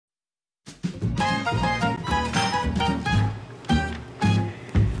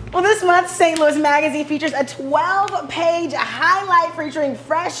Well, this month's St. Louis Magazine features a 12-page highlight featuring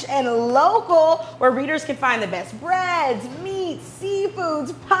fresh and local, where readers can find the best breads, meats,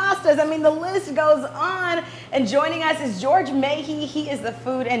 seafoods, pastas. I mean, the list goes on. And joining us is George Mahe. He is the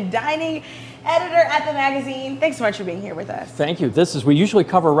food and dining editor at the magazine. Thanks so much for being here with us. Thank you. We usually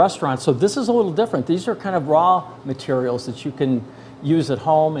cover restaurants, so this is a little different. These are kind of raw materials that you can use at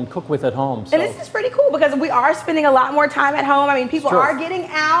home and cook with at home. So. And this is pretty cool because we are spending a lot more time at home. I mean, people are getting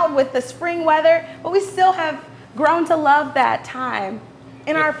out with the spring weather, but we still have grown to love that time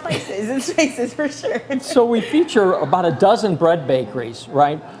in our places and spaces for sure. So we feature about a dozen bread bakeries,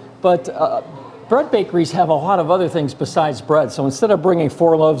 right? But bread bakeries have a lot of other things besides bread. So instead of bringing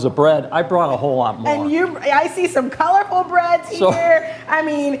 4 loaves of bread, I brought a whole lot more. And I see some colorful breads here. I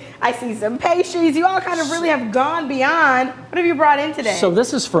mean, I see some pastries. You all kind of really have gone beyond. What have you brought in today? So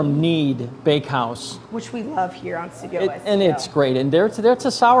this is from Need Bakehouse, which we love here on Studio West. And it's great. And it's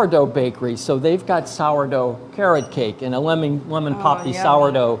a sourdough bakery. So they've got sourdough carrot cake and a lemon poppy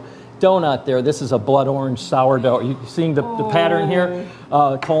sourdough donut there. This is a blood orange sourdough. You seeing the pattern here?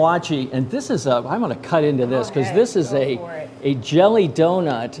 Kolache. And this is I'm going to cut into this because this is a jelly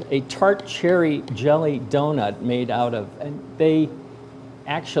donut, a tart cherry jelly donut made out of, and they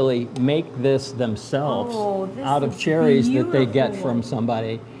actually make this themselves out of cherries that they get from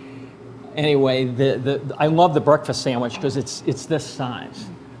somebody. Anyway, I love the breakfast sandwich because it's this size,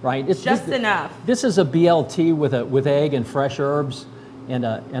 right? It's just enough. This is a BLT with egg and fresh herbs and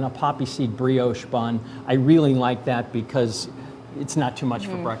a poppy seed brioche bun. I really like that because it's not too much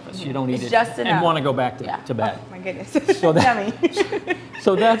for breakfast. You don't eat it just enough. And want to go back to bed. Oh my goodness.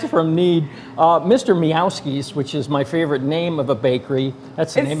 So that's from Need. Mr. Meowski's, which is my favorite name of a bakery.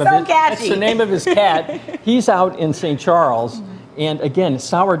 That's the name of his. That's the name of his cat. He's out in St. Charles. And again,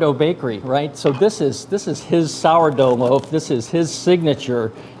 sourdough bakery, right? So this is his sourdough loaf. This is his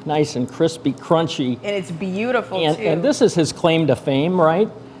signature, nice and crispy, crunchy. And it's beautiful too. And this is his claim to fame, right?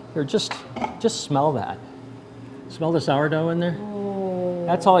 Here, just smell that. Smell the sourdough in there? Ooh,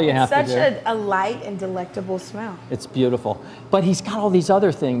 that's all you have to do. Such a light and delectable smell. It's beautiful. But he's got all these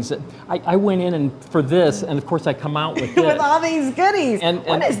other things. I went in and for this, and of course I come out with this. With all these goodies. And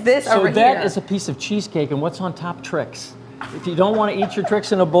what is this over here? So that is a piece of cheesecake, and what's on top? Tricks. If you don't want to eat your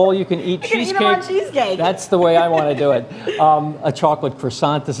tricks in a bowl, you can eat cheesecake. You can eat them on cheesecake. That's the way I want to do it. A chocolate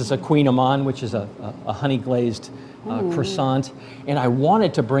croissant. This is a Queen Amman, which is a honey glazed croissant. And I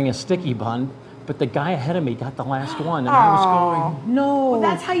wanted to bring a sticky bun, but the guy ahead of me got the last one, and I was going, no. Well,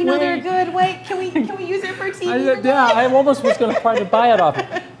 that's how you know they're good. Wait, can we use it for TV? I almost was going to try to buy it off.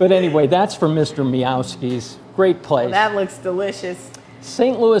 But anyway, that's from Mr. Meowski's. Great place. Well, that looks delicious.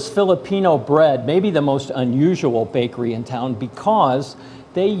 St. Louis Filipino bread, maybe the most unusual bakery in town because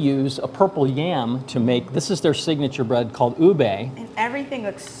they use a purple yam to make, this is their signature bread called ube. And everything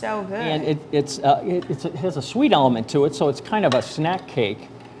looks so good. And it has a sweet element to it, so it's kind of a snack cake,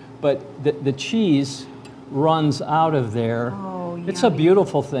 but the cheese runs out of there. Oh, it's a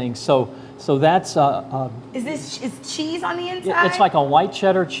beautiful thing. So that's is cheese on the inside? It's like a white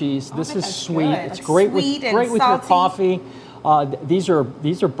cheddar cheese. This is sweet. Good. It's great with your coffee. These are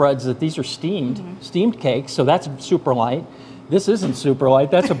breads these are steamed cakes, so that's super light. This isn't super light,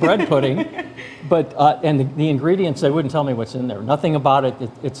 that's a bread pudding. But and the ingredients, they wouldn't tell me what's in there. Nothing about it,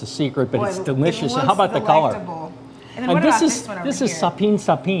 it's a secret, but it's delicious. How about the color? And then this is sapin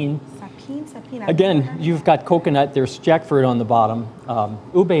sapin. Again, you've got coconut, there's jackfruit on the bottom,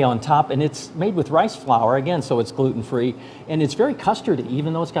 ube on top, and it's made with rice flour, again, so it's gluten-free. And it's very custardy,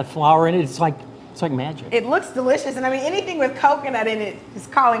 even though it's got flour in it, it's like magic. It looks delicious, and I mean, anything with coconut in it is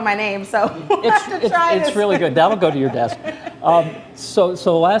calling my name, so we'll have to try this. It's really good. That'll go to your desk.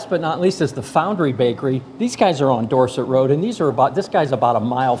 So last but not least is the Foundry Bakery. These guys are on Dorset Road, and this guy's about a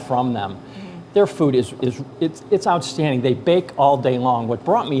mile from them. Their food it's outstanding. They bake all day long. What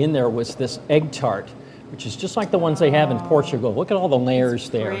brought me in there was this egg tart, which is just like the ones they have in Portugal. Look at all the layers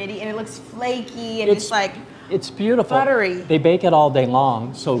there. Pretty, and it looks flaky, and it's like it's beautiful. Buttery. They bake it all day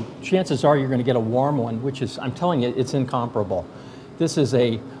long, so chances are you're going to get a warm one, which is, I'm telling you, it's incomparable. This is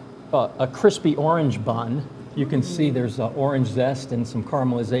a crispy orange bun. You can see there's orange zest and some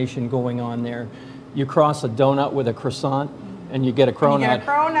caramelization going on there. You cross a donut with a croissant, and you get a cronut. You get a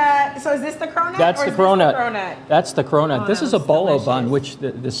cronut. So is this the cronut? That's the cronut. That's the cronut. Oh, this is a bolo bun, which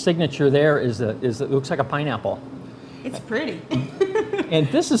the signature there is it looks like a pineapple. It's pretty. And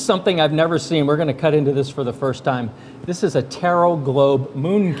this is something I've never seen. We're going to cut into this for the first time. This is a taro globe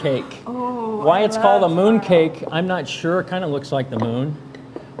moon cake. Oh, why it's called a moon cake, I'm not sure. It kind of looks like the moon,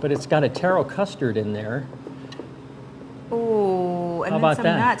 but it's got a taro custard in there. Oh, Ooh, and How then about some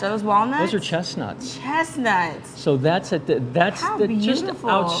that? nuts. Are those walnuts? Those are chestnuts. Chestnuts. So that's How just beautiful.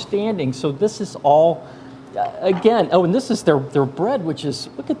 outstanding. So this is all, again. Oh, and this is their bread, which is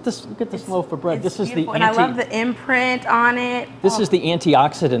look at this loaf of bread. It's This is the beautiful, and I love the imprint on it. This is the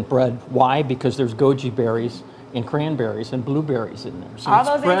antioxidant bread. Why? Because there's goji berries and cranberries and blueberries in there. So all it's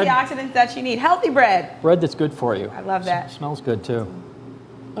those bread, antioxidants that you need. Healthy bread. bread that's good for you. I love that. Smells good too.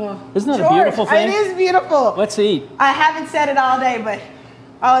 Oh. Isn't that George, a beautiful thing? It is beautiful. Let's eat. I haven't said it all day, but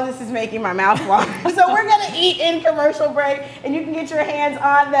all of this is making my mouth water. So we're gonna eat in commercial break, and you can get your hands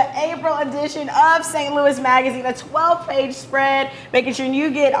on the April edition of St. Louis Magazine, a 12-page spread, making sure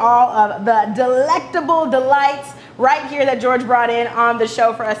you get all of the delectable delights right here that George brought in on the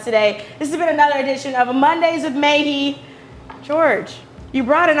show for us today. This has been another edition of Mondays with Mahe. George, you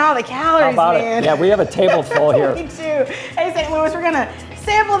brought in all the calories, How about man. it? Yeah, we have a table full here. Me too. Hey, St. Louis, we're gonna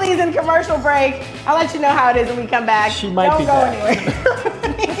sample these in commercial break. I'll let you know how it is when we come back. She might Don't be go back. anywhere.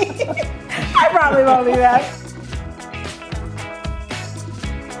 I probably won't be back.